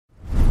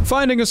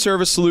Finding a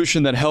service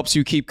solution that helps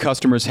you keep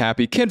customers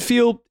happy can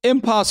feel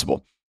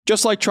impossible,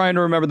 just like trying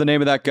to remember the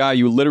name of that guy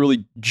you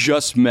literally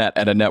just met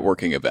at a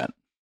networking event.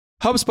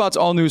 HubSpot's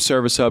all-new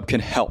Service Hub can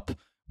help,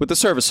 with the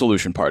service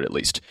solution part at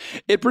least.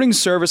 It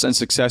brings service and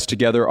success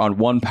together on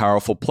one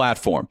powerful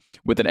platform,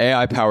 with an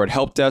AI-powered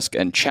help desk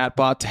and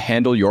chatbot to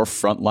handle your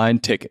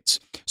frontline tickets,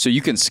 so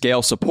you can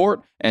scale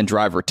support and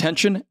drive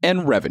retention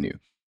and revenue.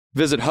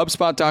 Visit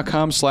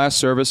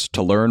HubSpot.com/service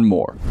to learn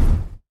more.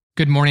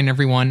 Good morning,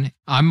 everyone.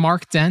 I'm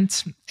Mark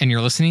Dent, and you're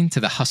listening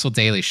to the Hustle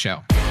Daily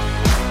Show.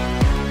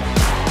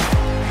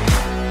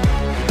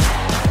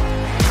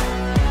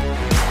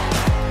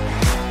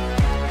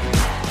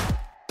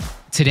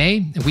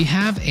 Today, we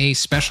have a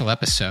special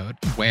episode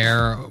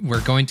where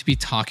we're going to be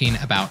talking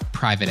about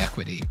private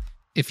equity.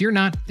 If you're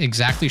not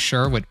exactly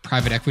sure what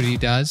private equity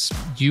does,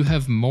 you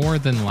have more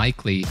than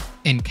likely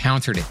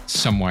encountered it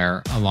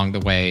somewhere along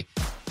the way.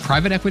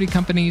 Private equity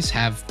companies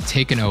have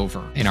taken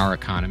over in our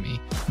economy.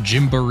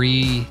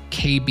 Gymboree,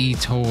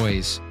 KB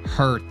Toys,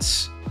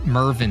 Hertz,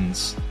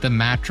 Mervyn's, The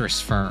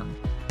Mattress Firm,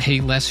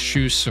 Payless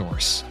Shoe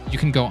Source. You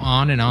can go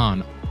on and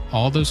on.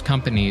 All those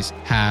companies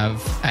have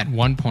at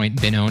one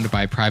point been owned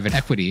by private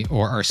equity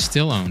or are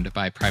still owned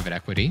by private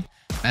equity.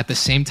 At the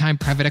same time,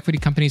 private equity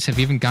companies have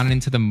even gone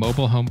into the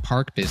mobile home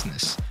park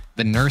business,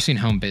 the nursing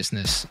home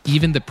business,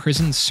 even the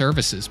prison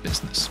services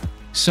business.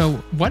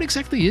 So what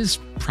exactly is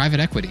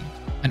private equity?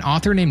 An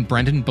author named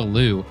Brendan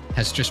Ballou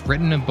has just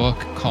written a book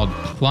called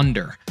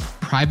Plunder,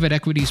 Private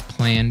Equity's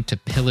Plan to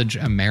Pillage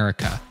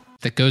America,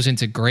 that goes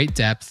into great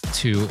depth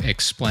to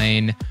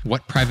explain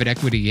what private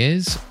equity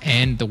is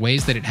and the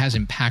ways that it has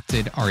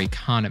impacted our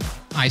economy.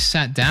 I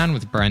sat down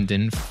with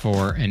Brendan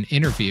for an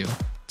interview.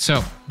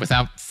 So,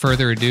 without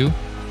further ado,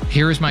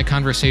 here is my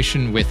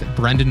conversation with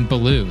Brendan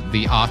Ballou,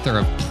 the author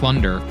of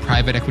Plunder,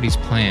 Private Equity's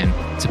Plan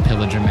to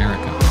Pillage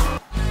America.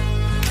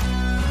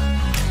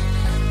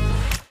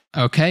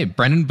 Okay,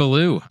 Brendan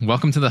Ballou,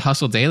 welcome to the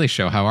Hustle Daily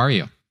Show. How are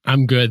you?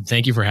 I'm good.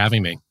 Thank you for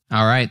having me.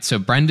 All right. So,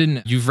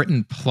 Brendan, you've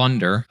written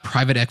Plunder,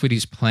 Private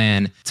Equity's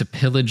Plan to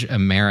Pillage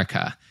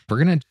America. We're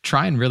going to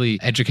try and really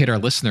educate our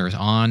listeners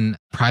on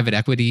private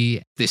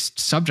equity, this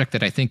subject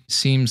that I think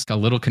seems a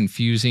little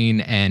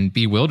confusing and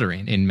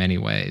bewildering in many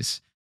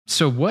ways.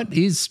 So what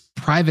is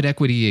private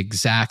equity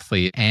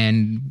exactly,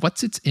 and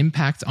what's its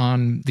impact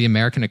on the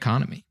American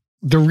economy?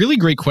 They're really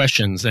great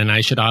questions, and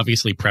I should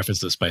obviously preface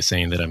this by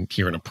saying that I'm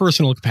here in a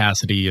personal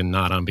capacity and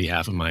not on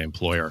behalf of my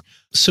employer.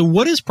 So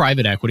what is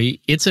private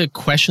equity? It's a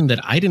question that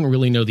I didn't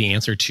really know the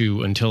answer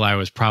to until I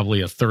was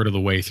probably a third of the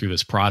way through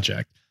this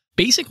project.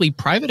 Basically,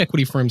 private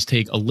equity firms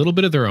take a little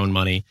bit of their own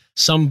money,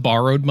 some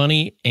borrowed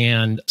money,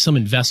 and some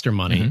investor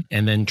money,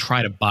 and then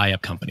try to buy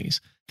up companies.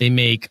 They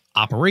make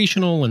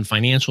operational and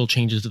financial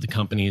changes to the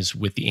companies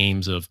with the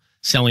aims of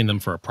selling them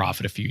for a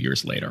profit a few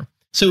years later.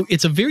 So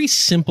it's a very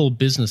simple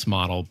business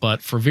model,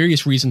 but for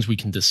various reasons we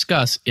can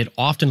discuss, it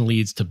often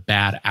leads to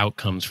bad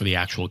outcomes for the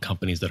actual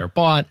companies that are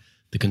bought,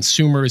 the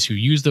consumers who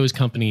use those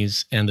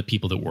companies, and the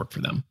people that work for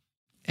them.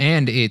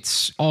 And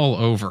it's all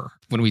over.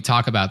 When we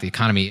talk about the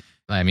economy,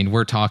 I mean,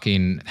 we're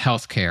talking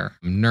healthcare,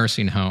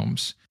 nursing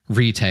homes,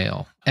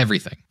 retail,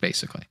 everything,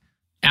 basically.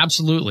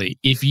 Absolutely.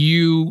 If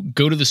you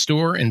go to the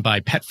store and buy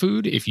pet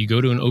food, if you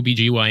go to an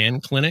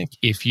OBGYN clinic,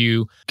 if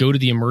you go to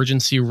the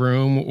emergency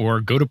room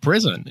or go to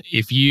prison,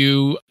 if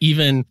you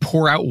even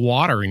pour out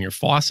water in your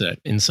faucet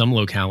in some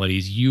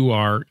localities, you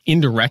are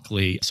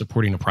indirectly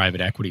supporting a private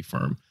equity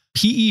firm.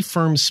 PE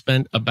firms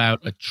spent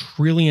about $1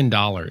 trillion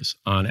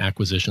on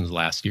acquisitions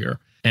last year.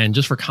 And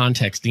just for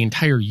context, the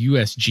entire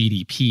US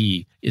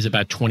GDP is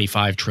about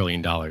 $25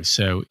 trillion.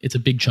 So it's a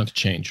big chunk of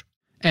change.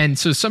 And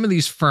so some of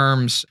these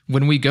firms,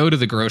 when we go to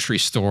the grocery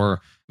store,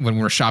 when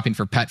we're shopping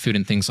for pet food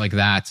and things like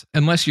that,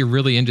 unless you're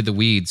really into the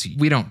weeds,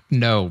 we don't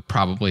know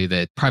probably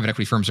that private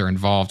equity firms are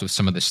involved with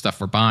some of this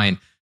stuff we're buying.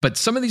 But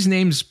some of these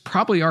names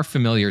probably are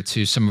familiar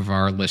to some of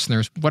our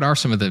listeners. What are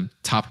some of the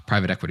top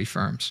private equity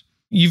firms?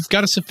 You've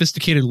got a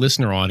sophisticated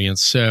listener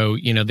audience, so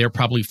they're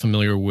probably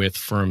familiar with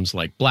firms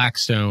like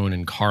Blackstone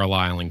and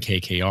Carlyle and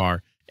KKR.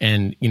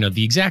 And,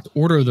 the exact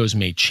order of those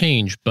may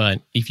change,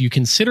 but if you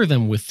consider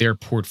them with their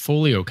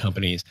portfolio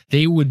companies,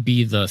 they would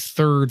be the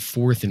third,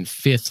 fourth, and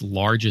fifth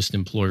largest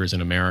employers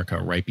in America,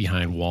 right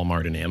behind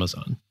Walmart and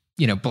Amazon.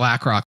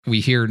 BlackRock,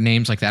 we hear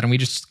names like that, and we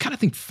just kind of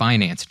think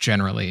finance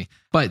generally.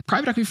 But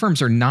private equity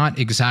firms are not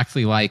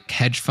exactly like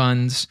hedge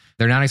funds.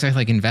 They're not exactly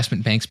like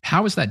investment banks.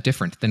 How is that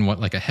different than what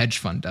like a hedge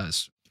fund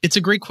does? It's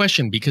a great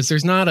question because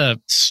there's not a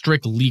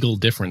strict legal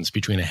difference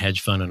between a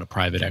hedge fund and a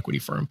private equity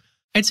firm.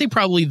 I'd say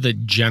probably the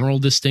general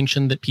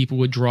distinction that people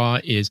would draw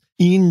is,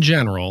 in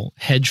general,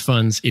 hedge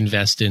funds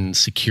invest in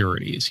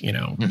securities,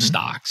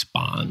 stocks,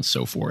 bonds,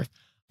 so forth.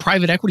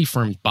 Private equity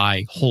firms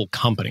buy whole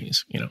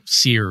companies,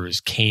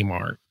 Sears,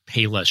 Kmart,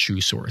 Payless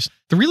Shoe Source.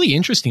 The really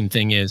interesting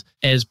thing is,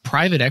 as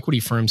private equity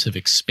firms have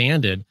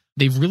expanded,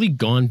 they've really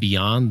gone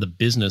beyond the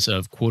business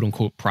of quote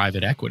unquote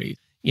private equity.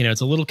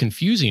 It's a little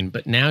confusing,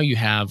 but now you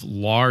have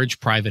large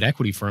private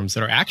equity firms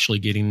that are actually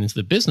getting into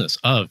the business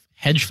of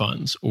hedge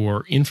funds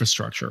or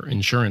infrastructure,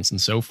 insurance,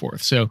 and so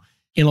forth. So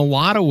in a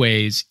lot of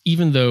ways,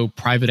 even though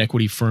private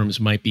equity firms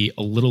might be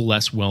a little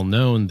less well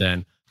known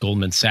than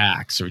Goldman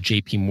Sachs or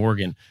JP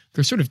Morgan,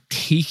 they're sort of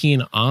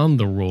taking on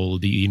the role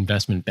the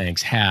investment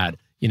banks had,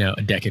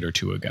 a decade or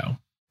two ago.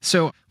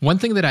 So one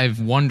thing that I've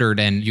wondered,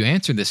 and you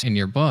answered this in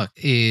your book,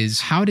 is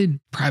how did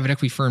private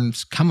equity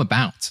firms come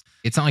about?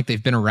 It's not like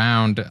they've been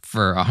around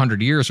for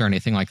 100 years or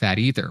anything like that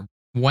either.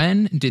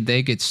 When did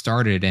they get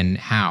started and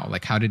how?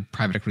 Like, how did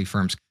private equity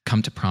firms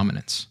come to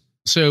prominence?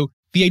 So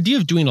the idea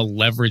of doing a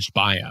leveraged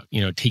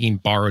buyout, taking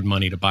borrowed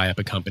money to buy up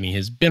a company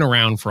has been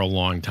around for a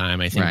long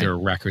time. I think there are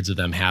records of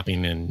them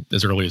happening in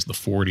as early as the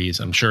 40s.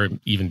 I'm sure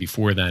even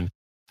before then.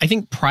 I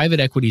think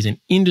private equity as an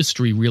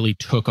industry really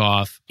took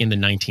off in the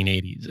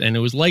 1980s, and it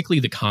was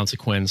likely the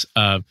consequence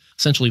of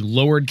essentially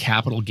lowered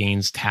capital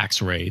gains tax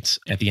rates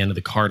at the end of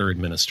the Carter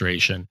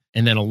administration,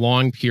 and then a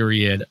long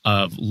period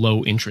of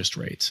low interest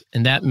rates.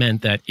 And that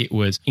meant that it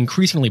was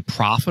increasingly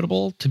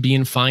profitable to be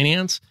in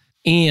finance,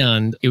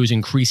 and it was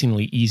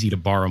increasingly easy to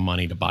borrow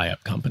money to buy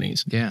up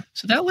companies. Yeah.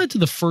 So that led to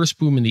the first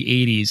boom in the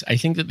 80s. I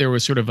think that there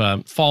was sort of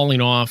a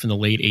falling off in the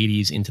late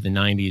 80s into the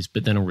 90s,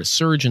 but then a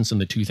resurgence in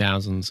the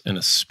 2000s, and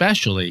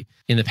especially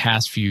in the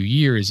past few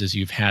years as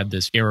you've had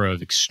this era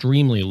of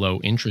extremely low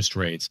interest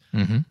rates.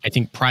 Mm-hmm. I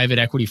think private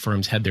equity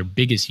firms had their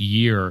biggest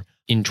year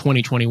in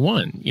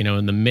 2021,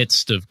 in the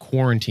midst of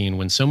quarantine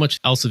when so much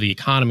else of the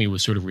economy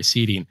was sort of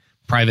receding,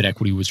 private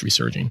equity was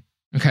resurging.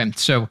 Okay.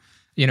 So,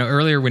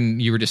 earlier when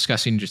you were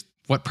discussing just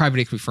what private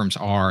equity firms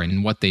are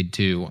and what they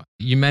do,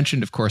 you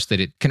mentioned, of course, that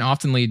it can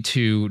often lead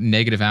to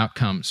negative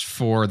outcomes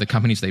for the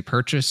companies they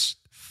purchase,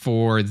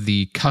 for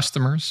the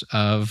customers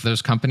of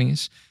those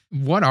companies.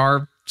 What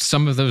are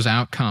some of those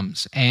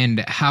outcomes,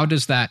 and how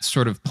does that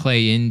sort of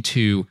play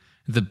into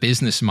the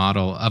business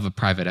model of a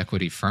private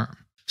equity firm?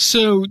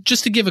 So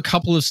just to give a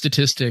couple of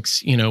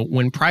statistics,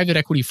 when private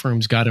equity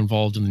firms got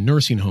involved in the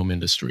nursing home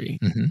industry,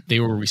 they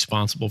were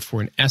responsible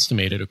for an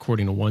estimated,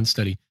 according to one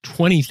study,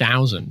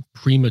 20,000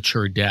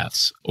 premature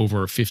deaths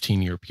over a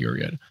 15-year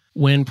period.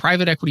 When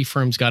private equity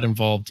firms got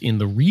involved in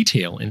the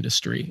retail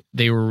industry,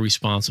 they were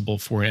responsible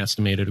for an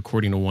estimated,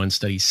 according to one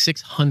study,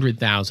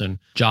 600,000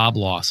 job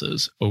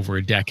losses over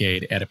a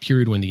decade at a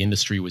period when the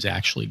industry was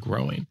actually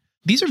growing.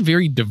 These are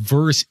very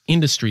diverse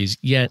industries,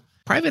 yet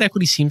private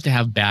equity seems to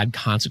have bad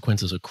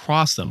consequences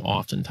across them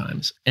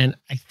oftentimes. And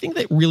I think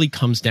that really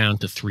comes down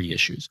to three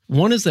issues.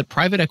 One is that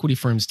private equity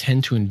firms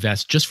tend to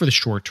invest just for the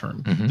short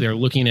term. Mm-hmm. They're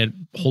looking at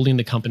holding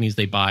the companies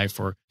they buy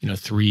for,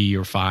 3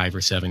 or 5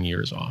 or 7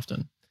 years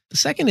often. The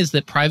second is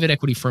that private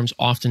equity firms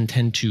often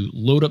tend to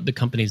load up the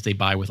companies they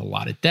buy with a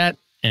lot of debt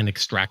and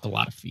extract a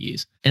lot of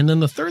fees. And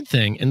then the third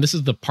thing, and this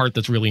is the part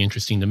that's really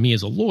interesting to me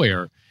as a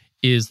lawyer,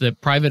 is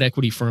that private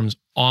equity firms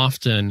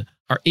often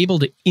are able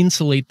to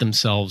insulate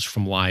themselves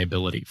from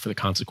liability for the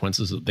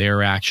consequences of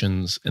their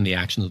actions and the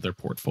actions of their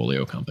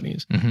portfolio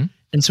companies. Mm-hmm.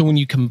 And so when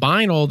you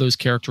combine all those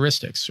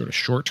characteristics, sort of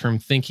short-term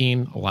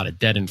thinking, a lot of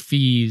debt and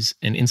fees,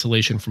 and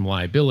insulation from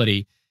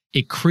liability,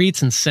 it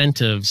creates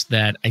incentives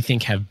that I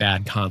think have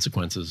bad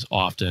consequences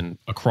often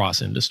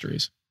across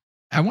industries.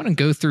 I want to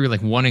go through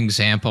one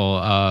example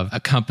of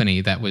a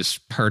company that was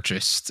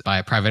purchased by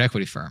a private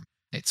equity firm.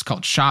 It's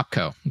called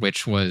Shopko,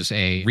 which was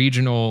a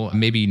regional,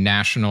 maybe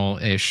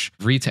national-ish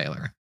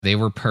retailer. They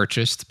were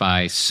purchased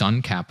by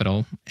Sun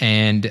Capital,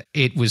 and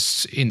it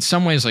was in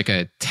some ways like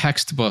a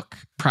textbook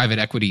private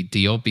equity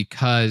deal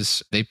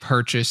because they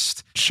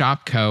purchased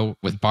Shopko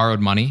with borrowed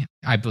money,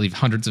 I believe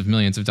hundreds of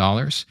millions of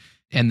dollars.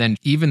 And then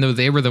even though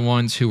they were the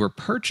ones who were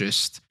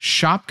purchased,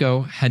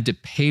 Shopko had to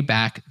pay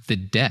back the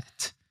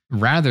debt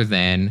rather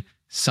than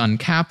Sun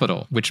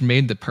Capital, which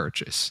made the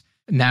purchase.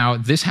 Now,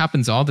 this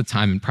happens all the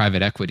time in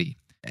private equity.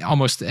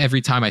 Almost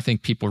every time I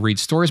think people read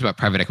stories about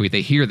private equity,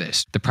 they hear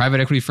this. The private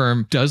equity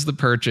firm does the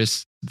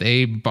purchase,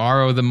 they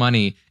borrow the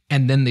money,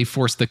 and then they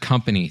force the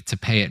company to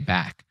pay it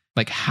back.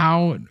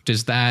 How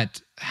does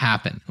that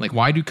happen?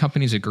 Why do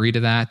companies agree to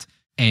that?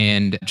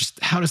 And just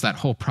how does that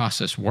whole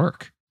process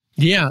work?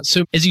 Yeah.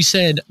 So as you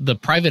said, the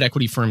private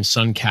equity firm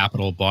Sun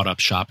Capital bought up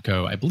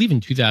Shopko, I believe in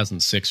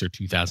 2006 or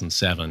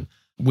 2007.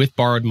 With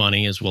borrowed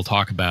money, as we'll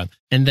talk about,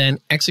 and then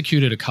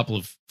executed a couple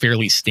of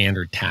fairly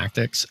standard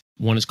tactics.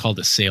 One is called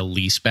a sale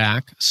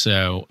leaseback.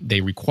 So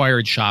they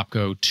required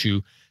Shopko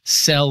to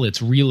sell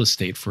its real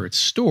estate for its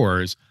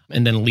stores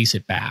and then lease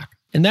it back.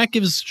 And that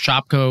gives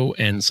Shopko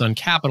and Sun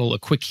Capital a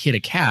quick hit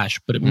of cash,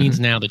 but it means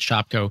now that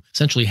Shopko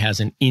essentially has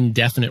an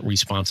indefinite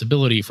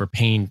responsibility for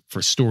paying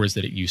for stores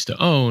that it used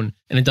to own,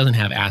 and it doesn't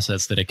have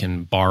assets that it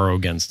can borrow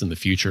against in the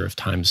future if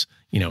times,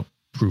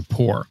 prove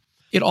poor.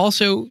 It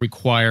also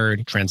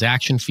required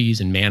transaction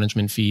fees and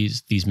management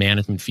fees. These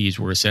management fees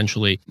were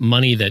essentially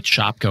money that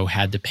Shopko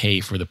had to pay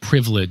for the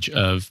privilege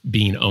of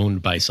being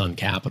owned by Sun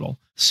Capital.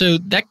 So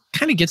that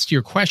kind of gets to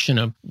your question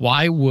of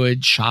why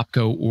would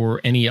Shopko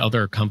or any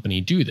other company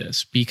do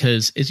this?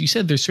 Because as you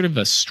said, there's sort of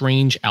a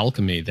strange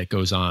alchemy that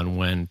goes on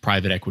when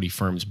private equity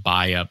firms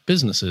buy up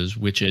businesses,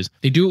 which is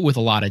they do it with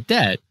a lot of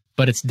debt,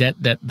 but it's debt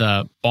that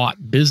the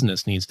bought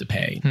business needs to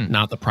pay,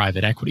 not the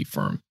private equity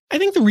firm. I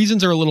think the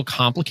reasons are a little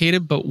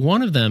complicated, but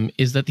one of them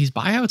is that these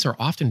buyouts are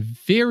often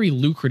very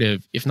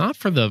lucrative, if not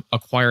for the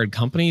acquired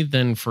company,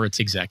 then for its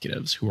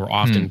executives, who are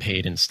often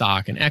paid in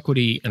stock and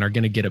equity and are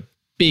going to get a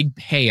big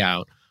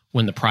payout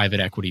when the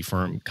private equity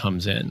firm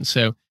comes in.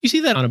 So you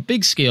see that on a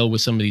big scale with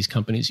some of these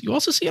companies. You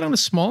also see it on a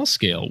small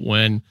scale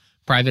when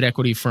private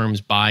equity firms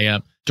buy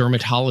up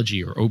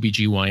dermatology or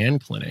OBGYN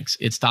clinics.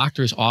 It's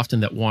doctors often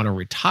that want to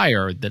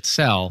retire that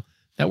sell.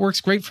 That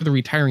works great for the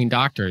retiring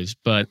doctors,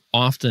 but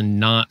often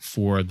not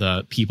for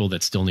the people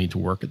that still need to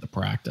work at the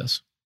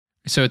practice.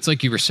 So it's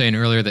like you were saying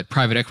earlier that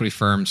private equity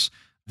firms,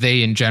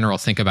 they in general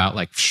think about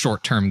like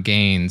short-term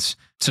gains.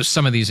 So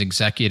some of these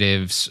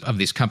executives of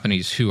these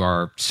companies who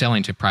are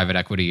selling to private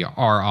equity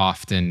are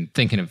often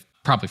thinking of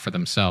probably for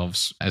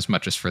themselves as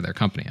much as for their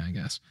company, I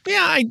guess.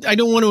 Yeah, I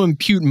don't want to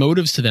impute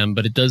motives to them,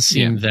 but it does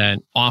seem that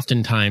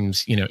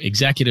oftentimes,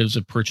 executives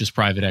of purchased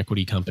private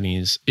equity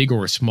companies, big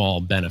or small,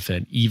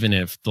 benefit, even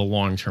if the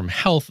long-term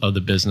health of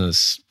the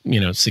business,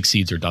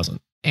 succeeds or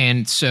doesn't.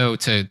 And so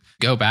to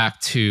go back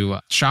to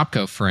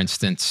Shopko, for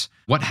instance,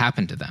 what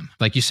happened to them?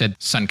 Like you said,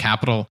 Sun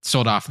Capital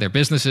sold off their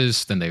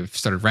businesses, then they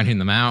started renting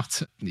them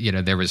out.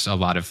 There was a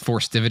lot of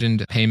forced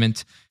dividend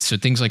payment. So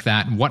things like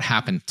that. What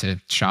happened to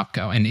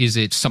Shopko? And is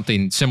it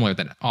something similar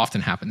that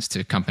often happens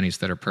to companies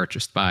that are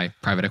purchased by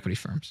private equity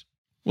firms?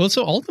 Well,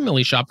 so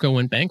ultimately, Shopko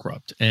went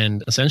bankrupt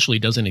and essentially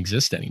doesn't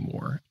exist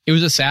anymore. It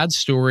was a sad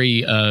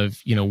story of,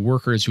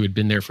 workers who had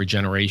been there for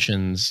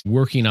generations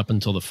working up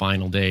until the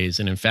final days,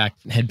 and in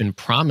fact, had been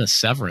promised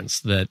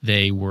severance that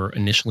they were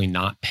initially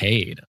not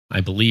paid.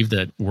 I believe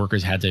that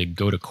workers had to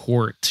go to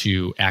court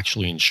to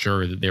actually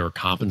ensure that they were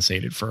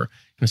compensated for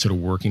sort of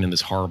working in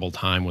this horrible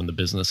time when the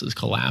business is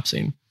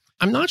collapsing.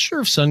 I'm not sure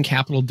if Sun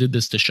Capital did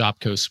this to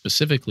Shopko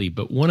specifically,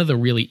 but one of the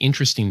really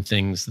interesting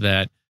things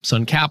that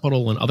Sun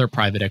Capital and other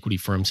private equity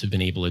firms have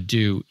been able to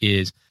do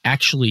is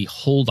actually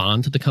hold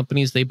on to the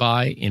companies they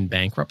buy in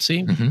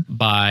bankruptcy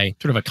by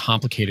sort of a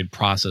complicated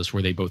process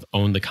where they both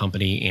own the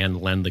company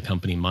and lend the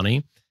company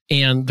money.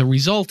 And the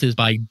result is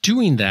by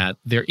doing that,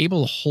 they're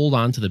able to hold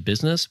on to the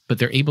business, but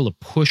they're able to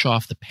push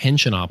off the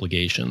pension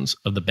obligations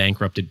of the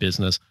bankrupted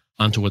business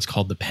onto what's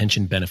called the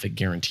Pension Benefit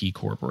Guaranty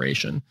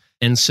Corporation.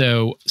 And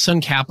so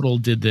Sun Capital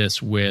did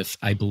this with,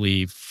 I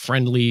believe,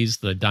 Friendly's,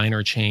 the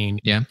diner chain.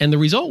 Yeah. And the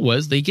result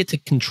was they get to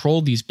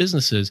control these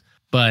businesses,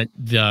 but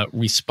the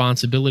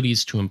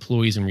responsibilities to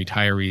employees and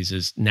retirees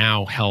is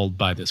now held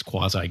by this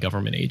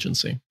quasi-government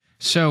agency.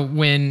 So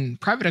when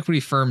private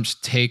equity firms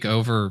take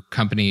over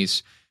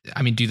companies,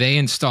 do they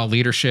install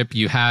leadership?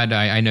 You had,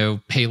 I know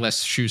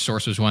Payless Shoe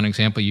Source was one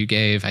example you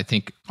gave. I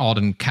think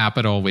Alden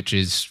Capital, which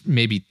is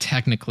maybe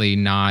technically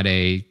not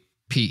a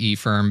PE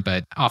firm,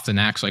 but often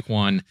acts like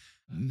one.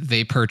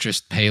 They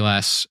purchased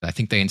Payless. I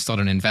think they installed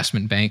an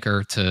investment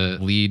banker to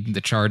lead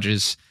the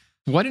charges.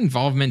 What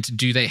involvement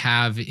do they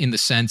have in the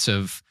sense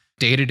of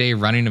day-to-day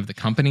running of the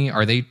company?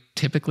 Are they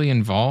typically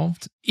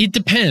involved? It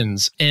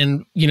depends.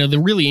 And, the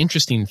really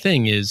interesting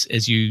thing is,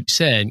 as you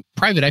said,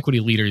 private equity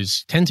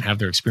leaders tend to have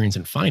their experience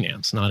in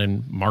finance, not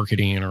in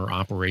marketing or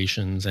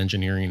operations,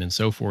 engineering, and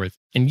so forth.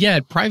 And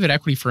yet, private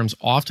equity firms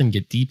often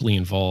get deeply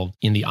involved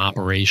in the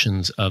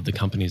operations of the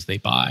companies they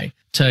buy.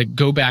 To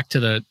go back to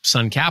the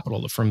Sun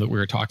Capital, the firm that we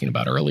were talking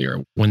about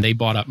earlier, when they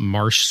bought up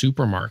Marsh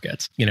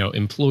Supermarkets,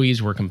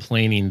 employees were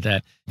complaining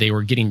that they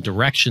were getting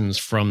directions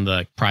from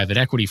the private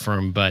equity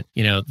firm, but,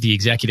 the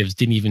executives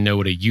didn't even know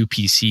what a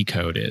UPC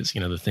code is,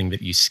 the thing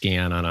that you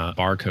scan on a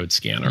barcode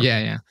scanner.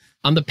 Yeah.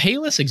 On the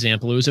Payless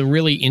example, it was a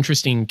really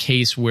interesting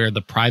case where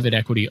the private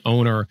equity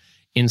owner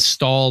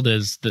installed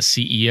as the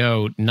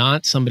CEO,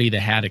 not somebody that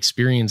had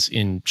experience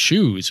in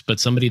shoes, but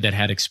somebody that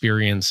had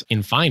experience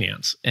in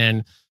finance.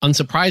 And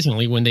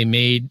unsurprisingly, when they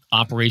made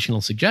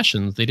operational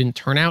suggestions, they didn't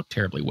turn out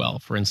terribly well.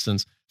 For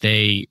instance,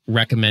 they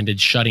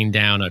recommended shutting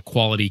down a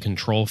quality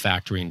control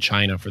factory in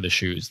China for the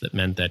shoes. That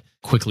meant that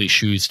quickly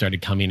shoes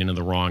started coming into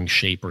the wrong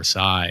shape or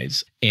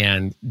size,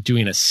 and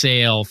doing a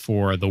sale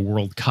for the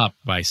World Cup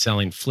by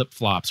selling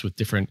flip-flops with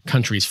different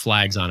countries'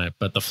 flags on it,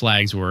 but the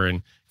flags were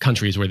in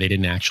countries where they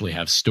didn't actually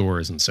have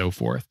stores and so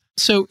forth.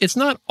 So it's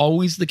not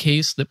always the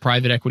case that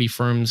private equity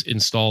firms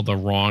install the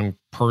wrong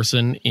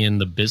person in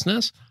the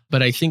business,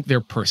 but I think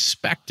their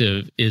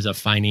perspective is a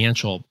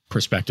financial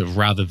perspective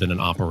rather than an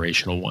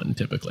operational one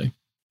typically.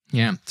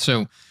 Yeah.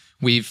 So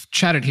we've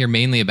chatted here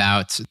mainly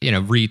about,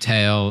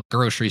 retail,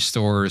 grocery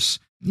stores,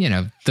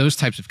 those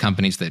types of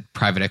companies that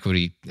private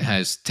equity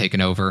has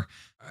taken over.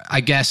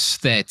 I guess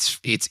that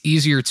it's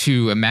easier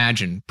to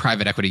imagine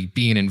private equity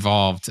being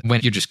involved when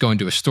you're just going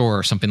to a store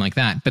or something like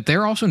that. But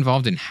they're also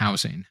involved in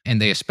housing,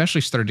 and they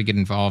especially started to get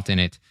involved in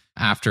it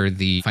after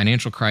the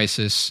financial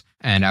crisis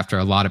and after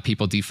a lot of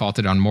people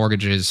defaulted on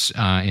mortgages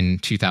in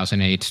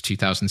 2008,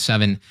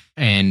 2007.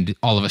 And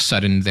all of a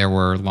sudden, there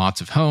were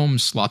lots of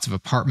homes, lots of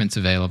apartments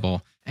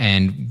available.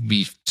 And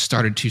we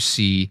started to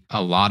see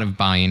a lot of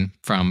buying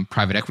from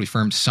private equity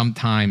firms.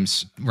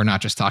 Sometimes we're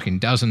not just talking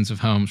dozens of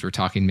homes, we're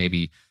talking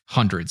maybe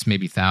hundreds,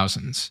 maybe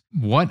thousands.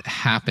 What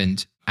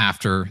happened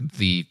after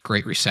the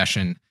Great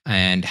Recession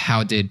And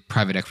how did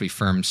private equity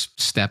firms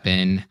step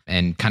in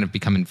and kind of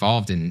become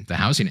involved in the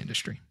housing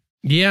industry?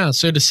 Yeah.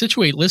 So to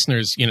situate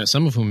listeners,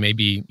 some of whom may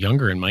be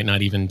younger and might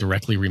not even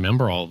directly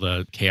remember all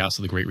the chaos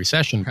of the Great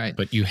Recession, right.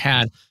 But you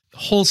had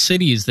whole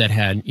cities that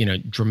had,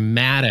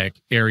 dramatic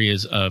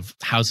areas of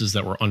houses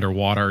that were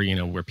underwater,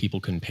 where people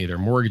couldn't pay their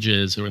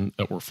mortgages or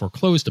that were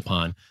foreclosed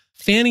upon.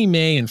 Fannie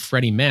Mae and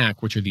Freddie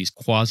Mac, which are these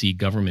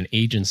quasi-government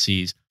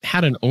agencies,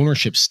 had an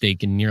ownership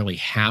stake in nearly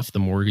half the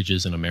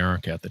mortgages in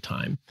America at the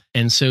time.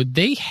 And so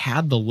they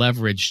had the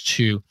leverage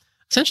to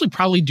essentially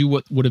probably do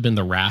what would have been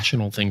the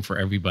rational thing for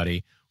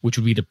everybody, which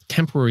would be to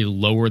temporarily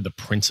lower the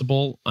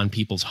principal on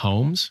people's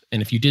homes.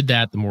 And if you did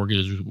that, the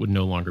mortgages would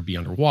no longer be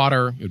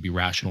underwater. It would be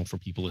rational for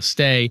people to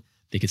stay.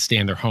 They could stay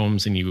in their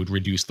homes, and you would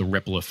reduce the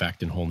ripple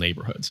effect in whole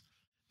neighborhoods.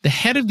 The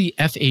head of the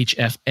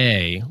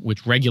FHFA,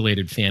 which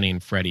regulated Fannie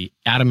and Freddie,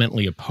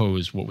 adamantly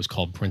opposed what was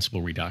called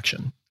principal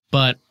reduction.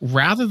 But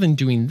rather than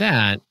doing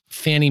that,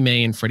 Fannie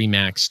Mae and Freddie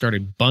Mac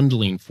started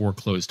bundling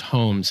foreclosed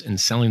homes and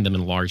selling them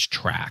in large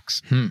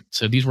tracts.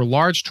 So these were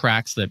large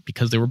tracts that,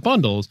 because they were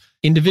bundles,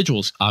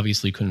 individuals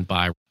obviously couldn't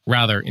buy,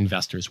 rather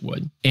investors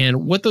would.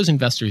 And what those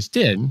investors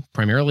did,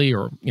 primarily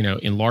or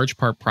in large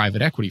part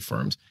private equity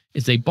firms,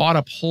 is they bought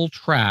up whole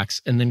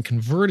tracts and then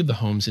converted the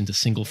homes into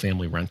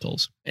single-family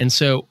rentals. And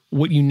so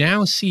what you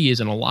now see is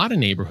in a lot of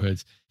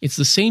neighborhoods, it's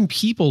the same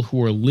people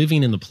who are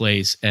living in the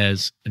place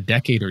as a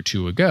decade or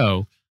two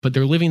ago, but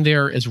they're living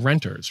there as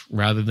renters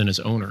rather than as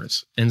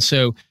owners. And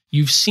so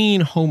you've seen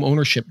home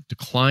ownership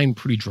decline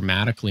pretty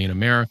dramatically in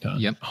America.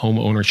 Yep. Home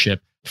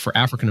ownership for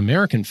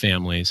African-American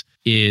families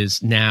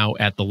is now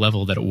at the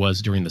level that it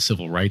was during the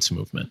civil rights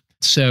movement.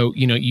 So,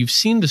 you've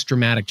seen this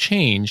dramatic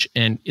change,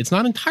 and it's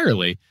not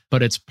entirely,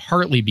 but it's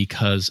partly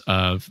because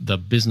of the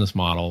business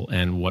model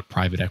and what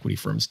private equity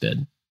firms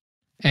did.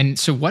 And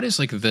so what is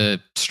the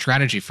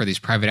strategy for these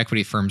private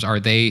equity firms? Are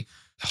they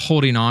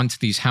holding on to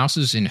these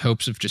houses in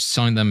hopes of just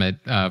selling them at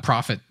a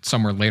profit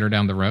somewhere later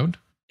down the road?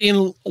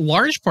 In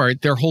large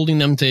part, they're holding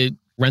them to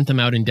rent them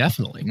out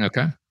indefinitely.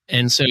 Okay.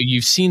 And so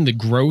you've seen the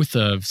growth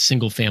of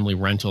single-family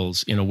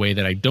rentals in a way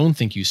that I don't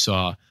think you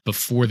saw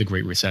before the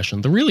Great Recession.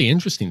 The really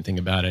interesting thing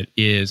about it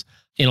is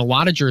in a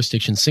lot of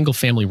jurisdictions,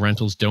 single-family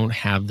rentals don't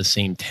have the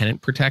same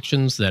tenant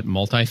protections that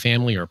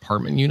multifamily or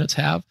apartment units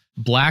have.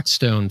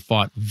 Blackstone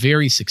fought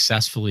very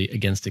successfully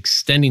against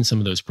extending some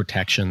of those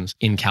protections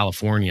in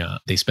California.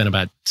 They spent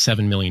about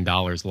 $7 million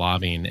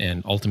lobbying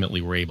and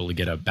ultimately were able to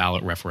get a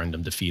ballot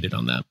referendum defeated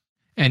on that.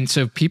 And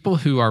so people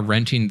who are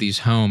renting these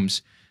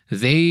homes,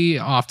 they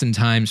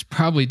oftentimes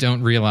probably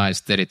don't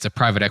realize that it's a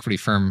private equity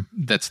firm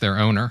that's their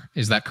owner.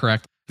 Is that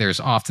correct? There's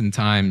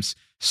oftentimes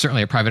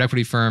certainly a private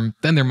equity firm.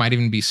 Then there might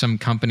even be some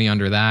company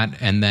under that.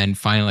 And then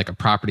finally a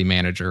property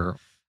manager.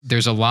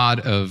 There's a lot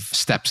of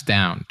steps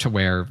down to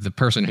where the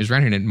person who's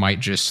renting it might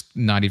just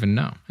not even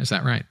know. Is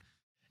that right?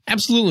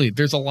 Absolutely.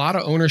 There's a lot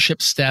of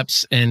ownership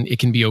steps, and it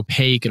can be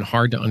opaque and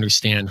hard to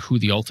understand who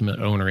the ultimate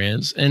owner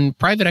is. And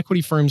private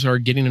equity firms are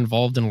getting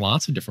involved in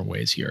lots of different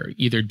ways here,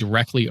 either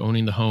directly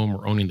owning the home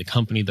or owning the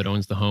company that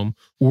owns the home,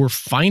 or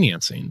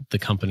financing the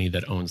company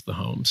that owns the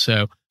home.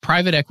 So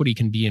private equity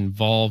can be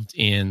involved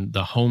in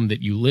the home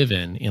that you live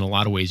in a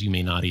lot of ways you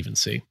may not even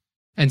see.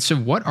 And so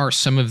what are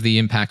some of the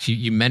impacts?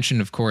 You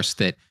mentioned, of course,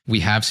 that we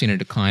have seen a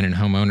decline in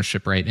home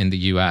ownership rate in the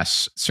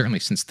U.S., certainly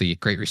since the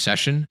Great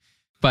Recession.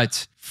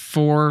 But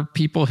for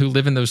people who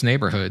live in those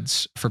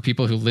neighborhoods, for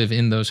people who live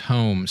in those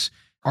homes,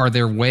 are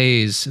there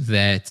ways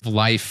that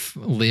life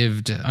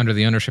lived under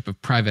the ownership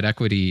of private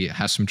equity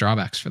has some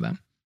drawbacks for them?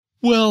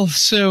 Well,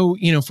 so,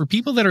 for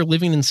people that are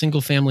living in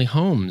single family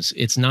homes,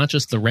 it's not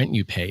just the rent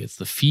you pay, it's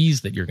the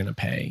fees that you're going to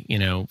pay.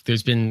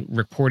 There's been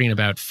reporting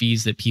about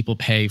fees that people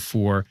pay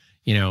for,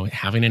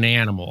 having an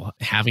animal,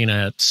 having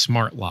a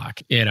smart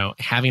lock,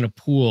 having a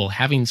pool,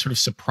 having sort of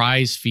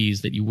surprise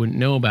fees that you wouldn't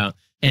know about.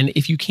 And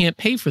if you can't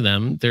pay for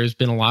them, there's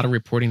been a lot of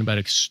reporting about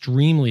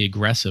extremely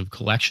aggressive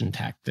collection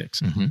tactics.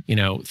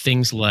 Mm-hmm.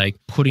 Things like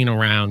putting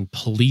around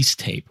police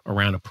tape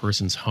around a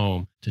person's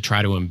home to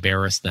try to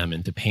embarrass them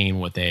into paying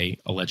what they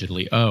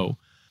allegedly owe.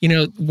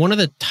 One of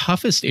the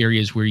toughest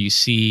areas where you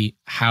see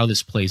how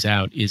this plays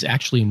out is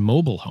actually in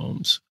mobile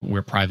homes,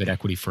 where private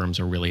equity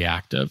firms are really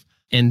active.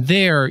 And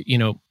there,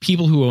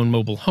 people who own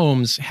mobile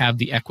homes have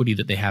the equity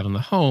that they have in the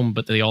home,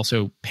 but they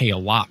also pay a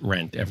lot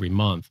rent every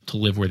month to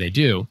live where they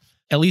do.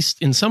 At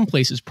least in some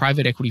places,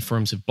 private equity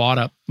firms have bought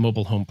up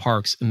mobile home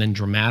parks and then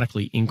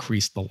dramatically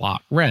increased the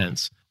lot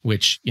rents,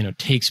 which,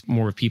 takes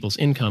more of people's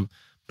income,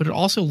 but it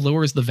also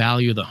lowers the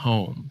value of the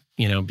home,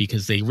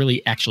 because they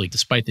really actually,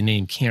 despite the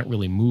name, can't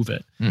really move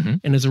it. Mm-hmm.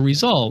 And as a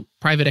result,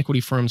 private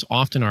equity firms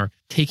often are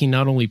taking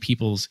not only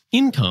people's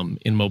income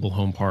in mobile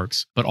home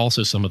parks, but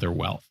also some of their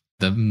wealth.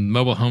 The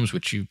mobile homes,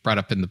 which you brought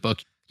up in the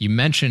book, you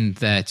mentioned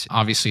that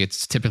obviously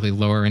it's typically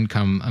lower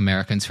income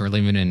Americans who are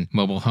living in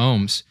mobile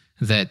homes,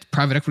 that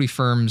private equity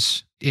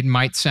firms, it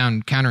might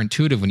sound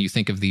counterintuitive when you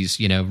think of these,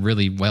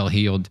 really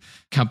well-heeled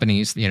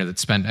companies, that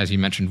spent, as you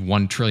mentioned,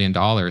 $1 trillion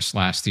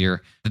last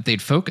year, that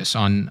they'd focus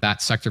on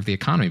that sector of the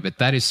economy. But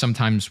that is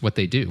sometimes what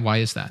they do. Why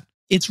is that?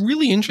 It's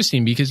really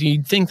interesting because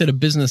you'd think that a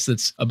business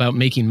that's about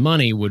making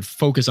money would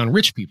focus on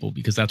rich people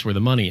because that's where the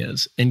money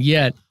is. And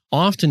yet,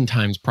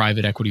 oftentimes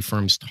private equity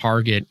firms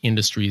target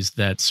industries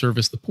that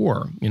service the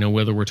poor,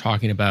 whether we're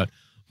talking about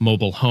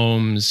mobile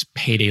homes,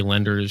 payday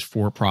lenders,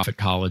 for-profit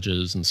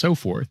colleges, and so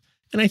forth.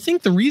 And I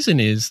think the reason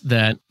is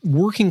that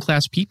working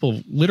class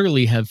people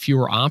literally have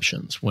fewer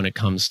options when it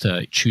comes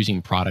to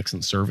choosing products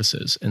and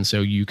services. And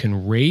so you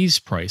can raise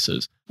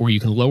prices or you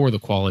can lower the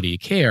quality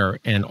of care.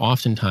 And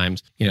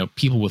oftentimes,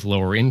 people with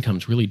lower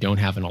incomes really don't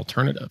have an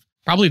alternative.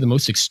 Probably the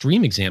most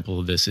extreme example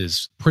of this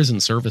is prison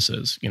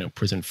services,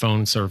 prison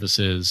phone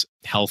services,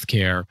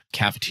 healthcare,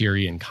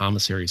 cafeteria and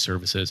commissary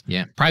services.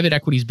 Yeah. Private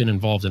equity has been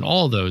involved in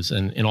all of those.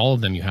 And in all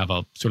of them, you have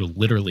a sort of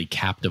literally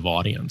captive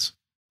audience.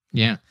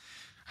 Yeah.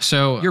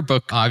 So your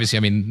book,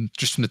 obviously,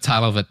 just from the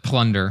title of it,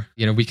 Plunder,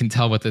 we can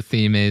tell what the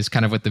theme is,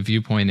 kind of what the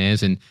viewpoint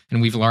is. And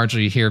we've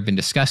largely here been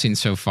discussing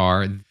so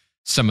far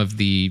some of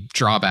the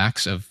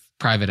drawbacks of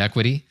private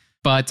equity.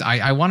 But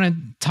I want to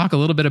talk a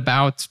little bit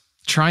about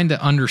trying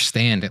to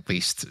understand at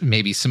least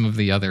maybe some of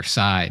the other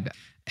side.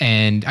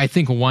 And I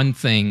think one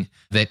thing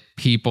that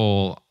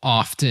people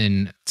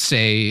often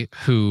say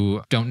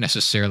who don't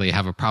necessarily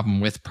have a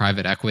problem with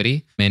private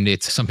equity, and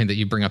it's something that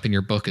you bring up in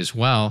your book as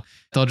well,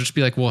 they'll just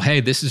be like, well, hey,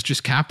 this is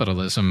just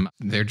capitalism.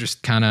 They're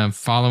just kind of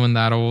following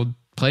that old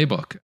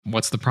playbook.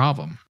 What's the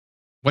problem?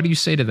 What do you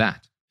say to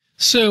that?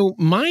 So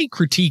my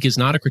critique is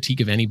not a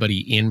critique of anybody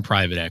in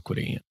private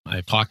equity.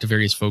 I've talked to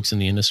various folks in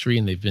the industry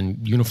and they've been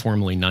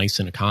uniformly nice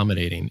and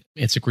accommodating.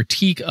 It's a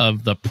critique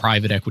of the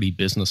private equity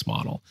business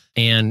model.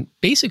 And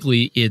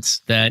basically it's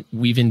that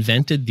we've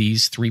invented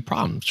these three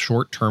problems: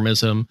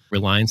 short-termism,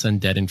 reliance on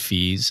debt and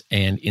fees,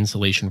 and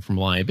insulation from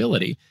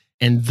liability.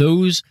 And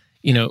those,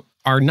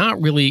 are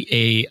not really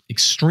a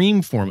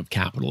extreme form of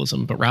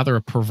capitalism, but rather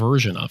a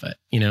perversion of it.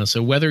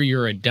 So whether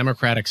you're a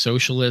democratic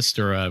socialist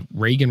or a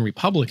Reagan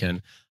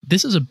Republican,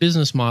 this is a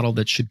business model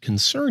that should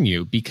concern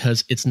you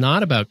because it's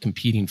not about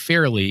competing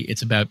fairly.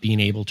 It's about being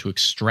able to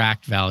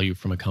extract value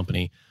from a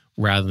company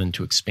rather than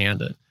to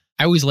expand it.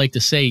 I always like to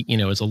say,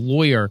 as a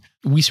lawyer,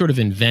 we sort of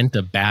invent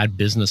a bad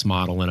business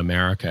model in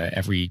America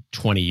every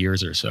 20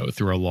 years or so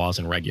through our laws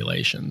and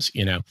regulations.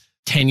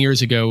 10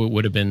 years ago, it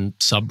would have been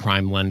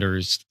subprime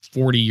lenders.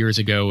 40 years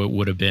ago, it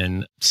would have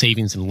been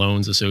savings and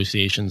loans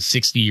associations.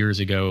 60 years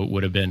ago, it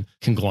would have been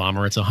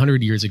conglomerates.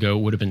 100 years ago,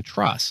 it would have been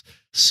trusts.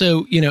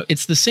 So,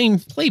 it's the same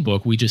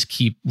playbook. We just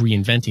keep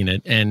reinventing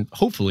it, and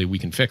hopefully we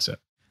can fix it.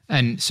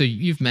 And so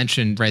you've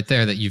mentioned right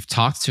there that you've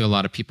talked to a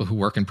lot of people who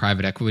work in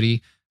private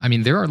equity.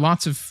 There are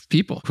lots of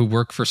people who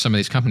work for some of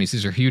these companies.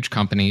 These are huge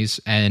companies,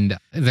 and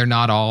they're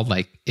not all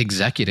like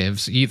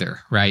executives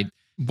either, right?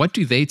 What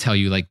do they tell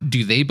you?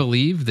 Do they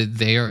believe that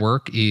their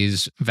work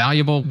is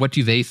valuable? What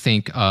do they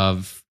think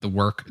of the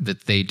work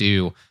that they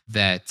do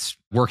that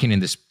working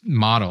in this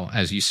model,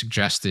 as you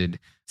suggested,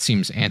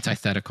 seems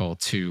antithetical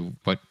to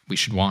what we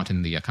should want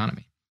in the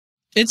economy?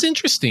 It's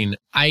interesting.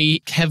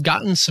 I have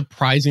gotten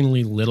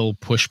surprisingly little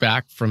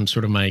pushback from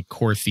sort of my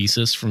core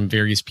thesis from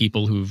various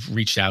people who've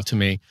reached out to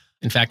me.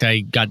 In fact, I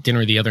got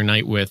dinner the other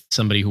night with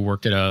somebody who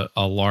worked at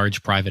a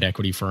large private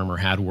equity firm or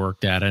had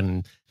worked at it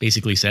and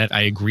basically said,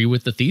 I agree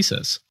with the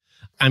thesis.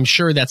 I'm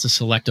sure that's a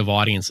selective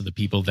audience of the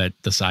people that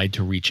decide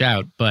to reach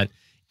out. But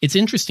it's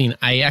interesting.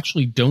 I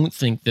actually don't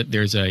think that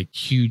there's a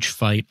huge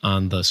fight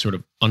on the sort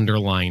of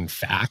underlying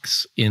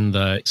facts in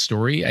the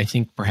story. I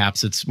think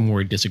perhaps it's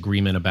more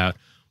disagreement about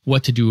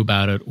what to do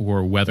about it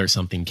or whether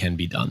something can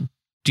be done.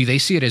 Do they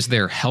see it as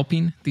they're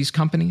helping these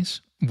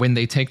companies when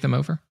they take them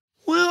over?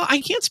 Well,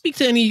 I can't speak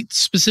to any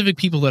specific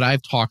people that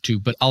I've talked to,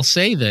 but I'll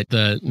say that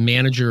the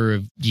manager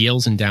of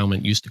Yale's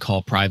endowment used to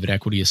call private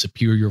equity a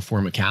superior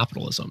form of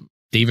capitalism.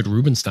 David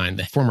Rubenstein,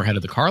 the former head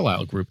of the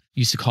Carlyle Group,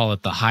 used to call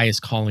it the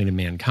highest calling of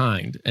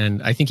mankind.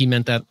 And I think he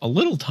meant that a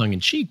little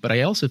tongue-in-cheek, but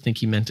I also think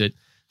he meant it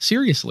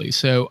seriously.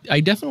 So I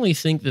definitely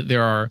think that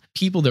there are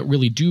people that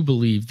really do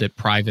believe that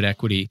private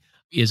equity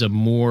is a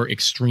more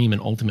extreme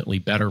and ultimately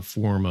better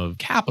form of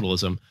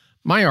capitalism.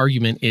 My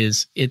argument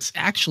is it's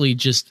actually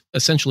just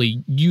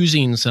essentially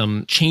using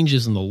some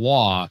changes in the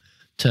law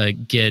to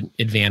get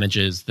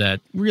advantages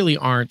that really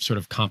aren't sort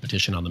of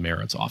competition on the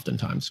merits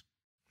oftentimes.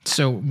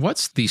 So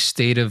what's the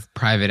state of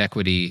private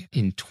equity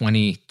in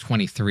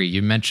 2023?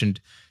 You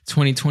mentioned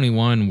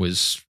 2021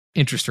 was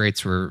interest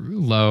rates were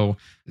low.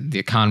 The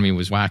economy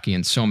was wacky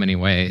in so many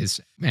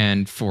ways.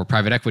 And for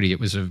private equity, it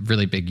was a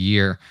really big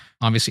year.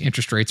 Obviously,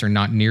 interest rates are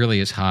not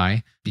nearly as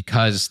high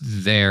because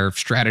their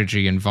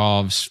strategy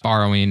involves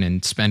borrowing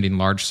and spending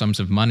large sums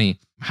of money.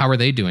 How are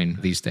they doing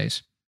these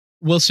days?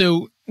 Well,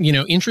 so,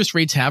 interest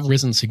rates have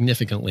risen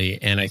significantly,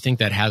 and I think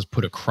that has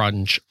put a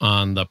crunch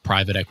on the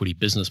private equity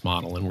business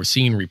model. And we're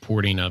seeing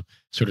reporting of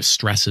sort of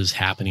stresses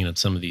happening at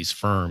some of these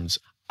firms.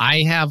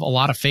 I have a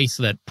lot of faith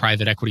that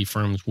private equity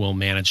firms will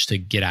manage to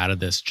get out of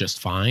this just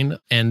fine.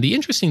 And the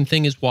interesting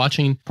thing is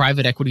watching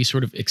private equity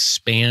sort of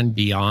expand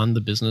beyond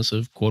the business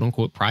of quote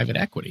unquote private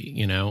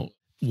equity,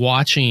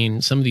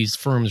 watching some of these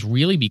firms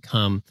really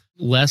become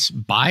less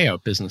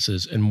buyout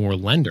businesses and more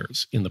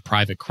lenders in the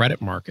private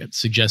credit market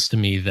suggests to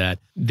me that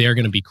they're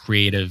going to be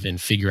creative and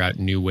figure out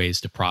new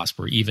ways to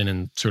prosper, even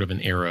in sort of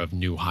an era of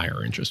new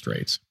higher interest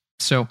rates.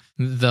 So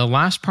the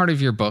last part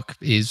of your book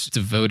is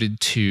devoted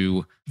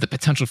to the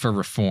potential for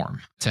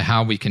reform, to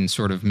how we can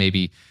sort of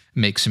maybe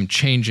make some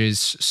changes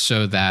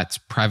so that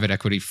private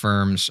equity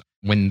firms,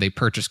 when they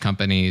purchase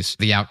companies,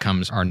 the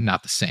outcomes are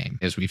not the same,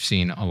 as we've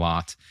seen a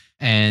lot.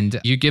 And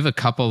you give a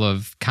couple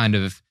of kind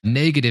of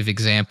negative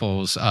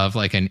examples of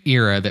like an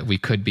era that we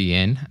could be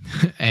in.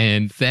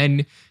 And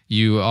then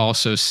you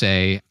also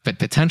say, but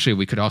potentially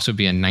we could also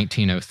be in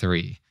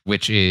 1903,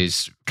 which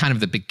is kind of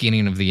the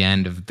beginning of the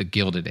end of the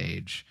Gilded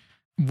Age.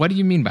 What do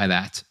you mean by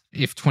that?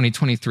 If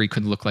 2023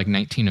 could look like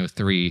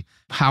 1903,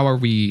 how are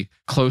we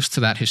close to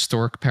that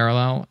historic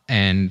parallel?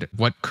 And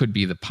what could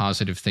be the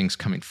positive things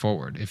coming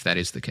forward if that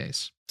is the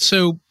case?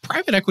 So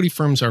private equity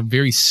firms are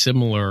very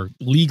similar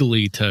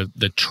legally to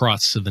the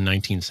trusts of the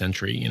 19th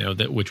century,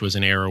 which was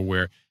an era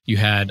where you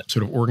had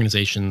sort of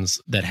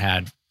organizations that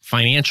had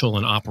financial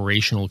and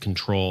operational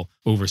control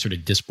over sort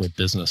of disparate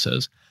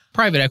businesses.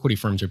 Private equity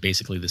firms are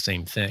basically the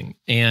same thing.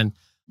 And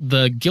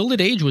the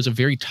Gilded Age was a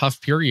very tough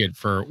period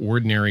for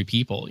ordinary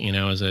people. It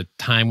was a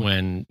time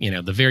when,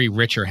 the very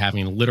rich are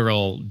having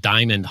literal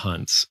diamond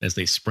hunts as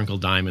they sprinkle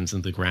diamonds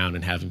into the ground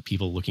and having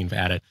people looking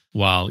at it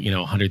while,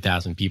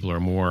 100,000 people or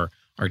more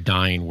are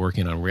dying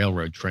working on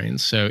railroad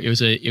trains. So it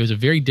was a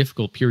very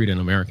difficult period in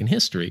American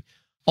history.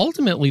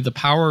 Ultimately, the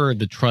power of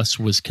the trusts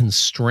was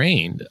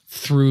constrained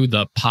through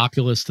the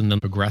populist and the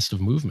progressive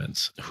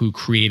movements who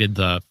created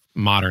the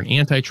modern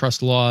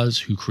antitrust laws,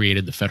 who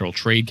created the Federal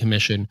Trade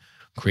Commission,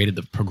 created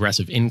the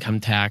progressive income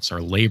tax,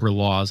 our labor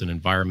laws and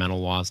environmental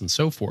laws and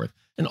so forth.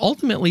 And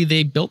ultimately,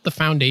 they built the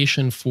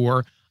foundation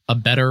for a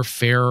better,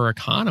 fairer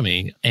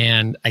economy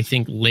and I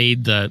think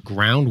laid the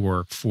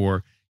groundwork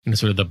for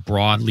sort of the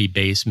broadly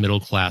based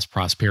middle-class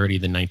prosperity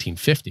of the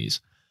 1950s.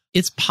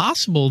 It's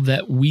possible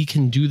that we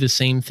can do the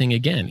same thing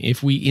again.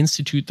 If we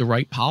institute the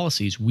right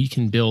policies, we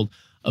can build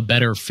a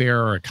better,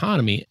 fairer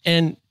economy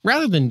and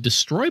rather than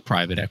destroy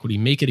private equity,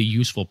 make it a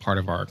useful part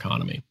of our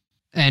economy.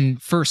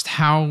 And first,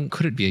 how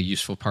could it be a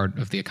useful part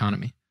of the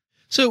economy?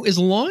 So as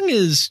long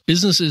as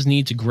businesses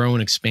need to grow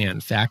and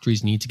expand,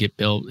 factories need to get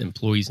built,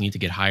 employees need to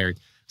get hired,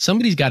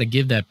 somebody's got to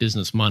give that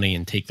business money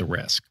and take the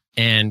risk.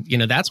 And,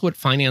 that's what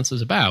finance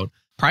is about.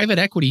 Private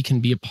equity can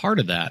be a part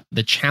of that.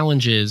 The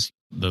challenge is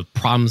the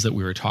problems that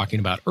we were talking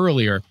about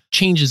earlier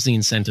changes the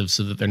incentives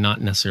so that they're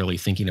not necessarily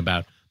thinking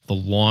about the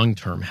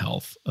long-term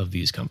health of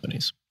these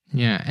companies.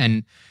 Yeah.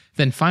 And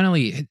then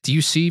finally, do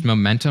you see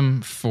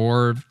momentum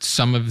for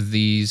some of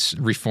these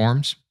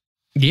reforms?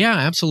 Yeah,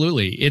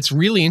 absolutely. It's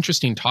really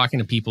interesting talking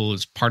to people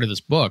as part of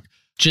this book,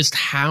 just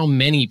how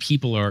many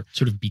people are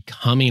sort of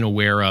becoming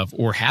aware of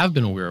or have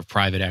been aware of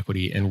private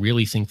equity and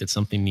really think that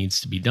something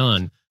needs to be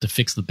done to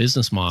fix the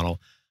business model.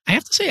 I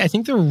have to say, I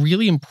think there are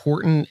really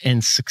important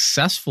and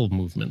successful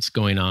movements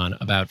going on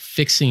about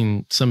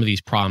fixing some of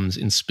these problems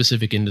in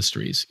specific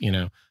industries.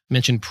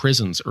 Mentioned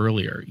prisons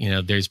earlier.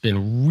 There's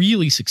been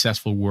really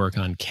successful work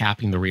on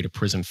capping the rate of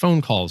prison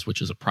phone calls,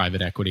 which is a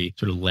private equity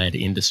sort of led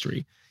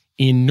industry.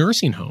 In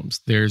nursing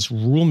homes, there's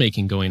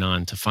rulemaking going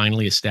on to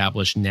finally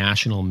establish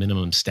national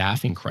minimum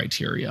staffing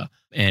criteria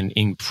and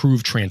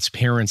improve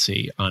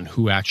transparency on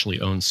who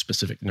actually owns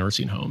specific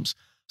nursing homes.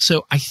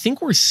 So I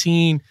think we're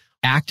seeing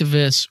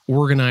activists,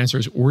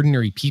 organizers,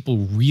 ordinary people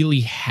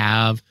really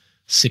have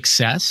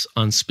success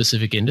on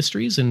specific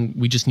industries, and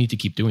we just need to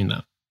keep doing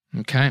that.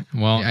 Okay.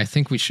 Well, I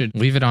think we should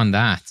leave it on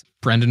that.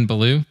 Brendan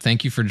Ballou,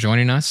 thank you for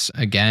joining us.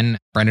 Again,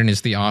 Brendan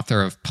is the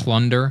author of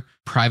Plunder,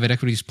 Private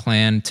Equity's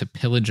Plan to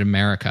Pillage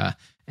America,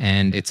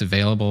 and it's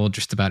available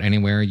just about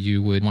anywhere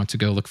you would want to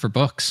go look for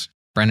books.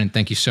 Brendan,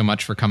 thank you so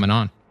much for coming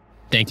on.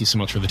 Thank you so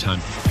much for the time.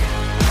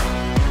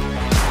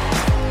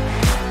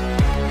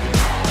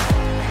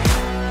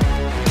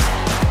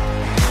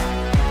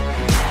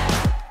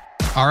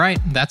 All right,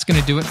 that's going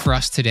to do it for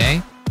us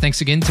today.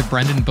 Thanks again to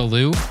Brendan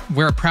Ballou.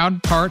 We're a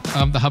proud part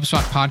of the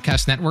HubSpot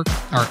Podcast Network.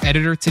 Our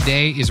editor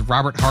today is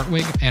Robert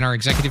Hartwig, and our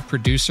executive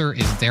producer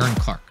is Darren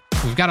Clark.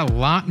 We've got a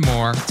lot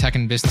more tech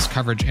and business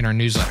coverage in our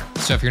newsletter.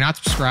 So if you're not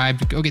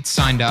subscribed, go get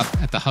signed up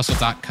at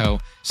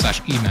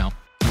thehustle.co/email.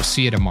 We'll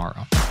see you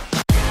tomorrow.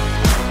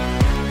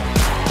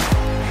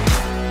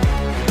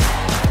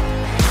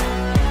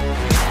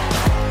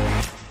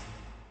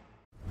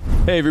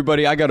 Hey,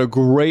 everybody, I got a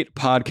great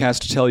podcast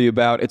to tell you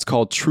about. It's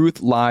called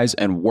Truth, Lies,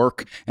 and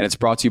Work, and it's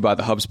brought to you by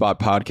the HubSpot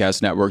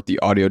Podcast Network, the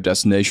audio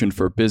destination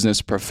for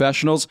business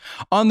professionals.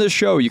 On this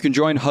show, you can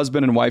join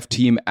husband and wife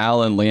team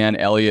Al and Leanne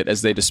Elliott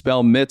as they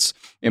dispel myths,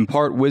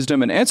 impart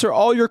wisdom, and answer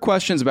all your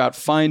questions about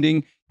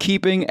finding,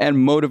 keeping, and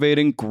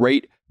motivating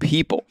great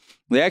people.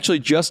 They actually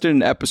just did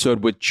an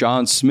episode with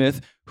John Smith,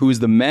 who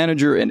is the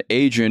manager and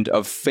agent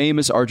of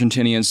famous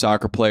Argentinian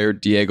soccer player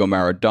Diego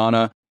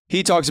Maradona.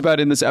 He talks about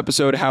in this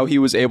episode how he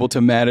was able to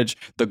manage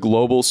the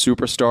global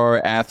superstar,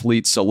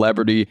 athlete,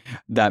 celebrity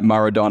that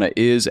Maradona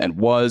is and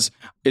was.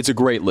 It's a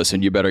great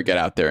listen. You better get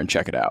out there and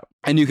check it out.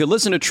 And you can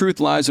listen to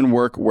Truth, Lies, and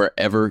Work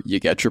wherever you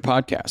get your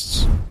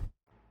podcasts.